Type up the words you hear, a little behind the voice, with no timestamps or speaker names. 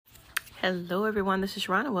Hello, everyone. This is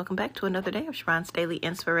Sharon, and welcome back to another day of Sharon's Daily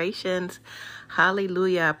Inspirations.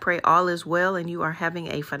 Hallelujah. I pray all is well and you are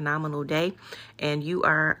having a phenomenal day and you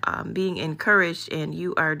are being encouraged and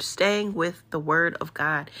you are staying with the Word of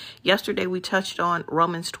God. Yesterday, we touched on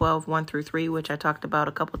Romans 12:1-3, which I talked about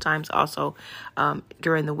a couple times also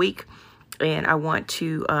during the week. And I want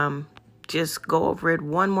to just go over it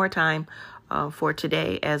one more time for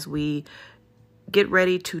today as we get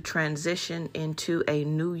ready to transition into a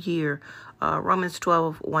new year. Romans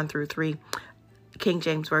 12:1-3, King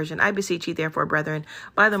James Version. I beseech you, therefore, brethren,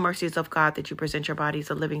 by the mercies of God, that you present your bodies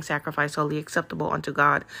a living sacrifice, wholly acceptable unto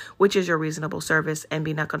God, which is your reasonable service. And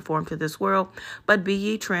be not conformed to this world, but be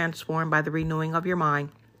ye transformed by the renewing of your mind,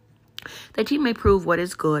 that ye may prove what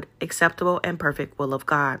is good, acceptable, and perfect will of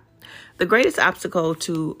God. The greatest obstacle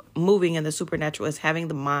to moving in the supernatural is having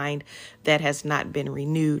the mind that has not been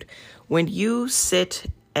renewed. When you sit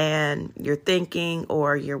and you're thinking,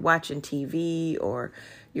 or you're watching TV, or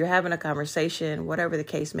you're having a conversation, whatever the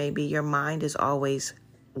case may be, your mind is always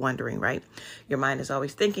wondering, right? Your mind is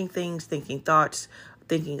always thinking things, thinking thoughts,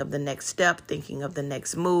 thinking of the next step, thinking of the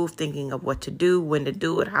next move, thinking of what to do, when to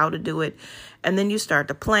do it, how to do it. And then you start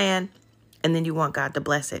to plan, and then you want God to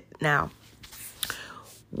bless it. Now,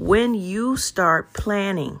 when you start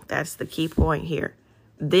planning, that's the key point here,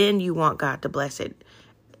 then you want God to bless it.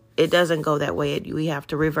 It doesn't go that way. We have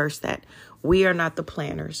to reverse that. We are not the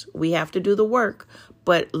planners. We have to do the work,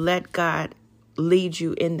 but let God lead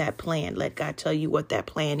you in that plan. Let God tell you what that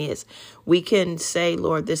plan is. We can say,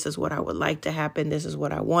 Lord, this is what I would like to happen. This is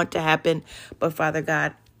what I want to happen. But Father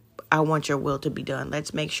God, I want your will to be done.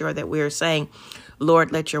 Let's make sure that we're saying,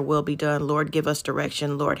 Lord, let your will be done. Lord, give us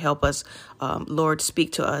direction. Lord, help us. Lord,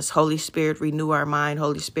 speak to us. Holy Spirit, renew our mind.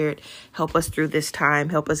 Holy Spirit, help us through this time.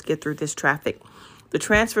 Help us get through this traffic. The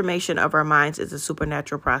transformation of our minds is a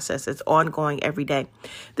supernatural process. It's ongoing every day.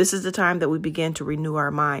 This is the time that we begin to renew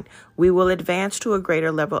our mind. We will advance to a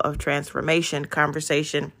greater level of transformation,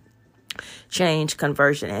 conversation, change,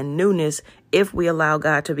 conversion, and newness if we allow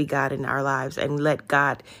God to be God in our lives and let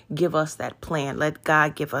God give us that plan. Let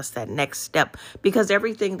God give us that next step, because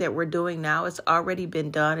everything that we're doing now, it's already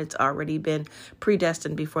been done. It's already been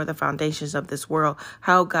predestined before the foundations of this world,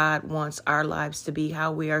 how God wants our lives to be,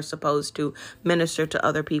 how we are supposed to minister to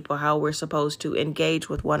other people, how we're supposed to engage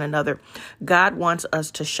with one another. God wants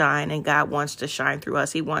us to shine, and God wants to shine through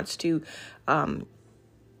us. He wants to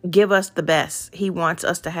give us the best. He wants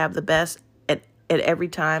us to have the best at every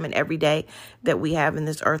time and every day that we have in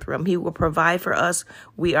this earth realm. He will provide for us.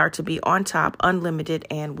 We are to be on top, unlimited,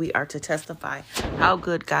 and we are to testify how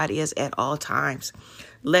good God is at all times.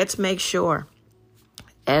 Let's make sure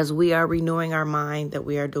as we are renewing our mind that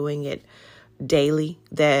we are doing it daily,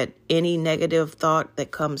 that any negative thought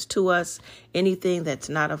that comes to us, anything that's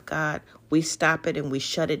not of God, we stop it and we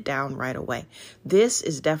shut it down right away. This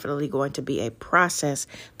is definitely going to be a process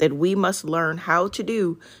that we must learn how to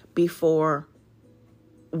do before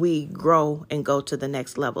we grow and go to the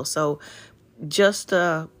next level. So just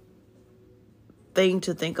a thing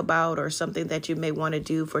to think about, or something that you may want to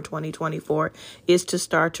do for 2024, is to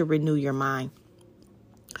start to renew your mind.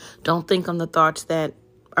 Don't think on the thoughts that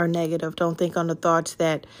are negative. Don't think on the thoughts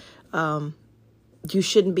that you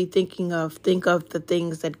shouldn't be thinking of. Think of the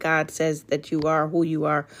things that God says that you are, who you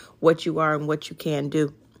are, and what you can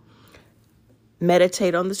do.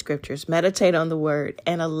 Meditate on the scriptures, meditate on the word,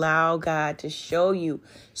 and allow God to show you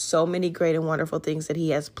so many great and wonderful things that he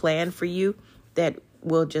has planned for you that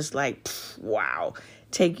will just wow,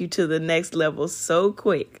 take you to the next level so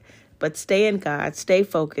quick. But stay in God, stay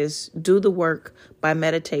focused, do the work by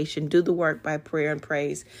meditation, do the work by prayer and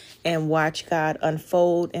praise, and watch God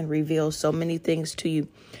unfold and reveal so many things to you.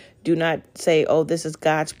 Do not say, oh, this is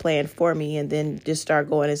God's plan for me, and then just start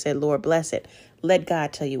going and say, Lord, bless it. Let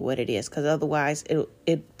God tell you what it is, because otherwise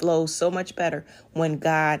it flows so much better when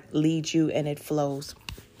God leads you and it flows.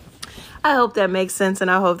 I hope that makes sense, and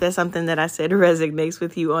I hope that's something that I said resonates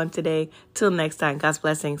with you on today. Till next time, God's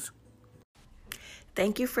blessings.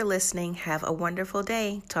 Thank you for listening. Have a wonderful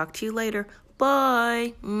day. Talk to you later.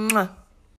 Bye. Mwah.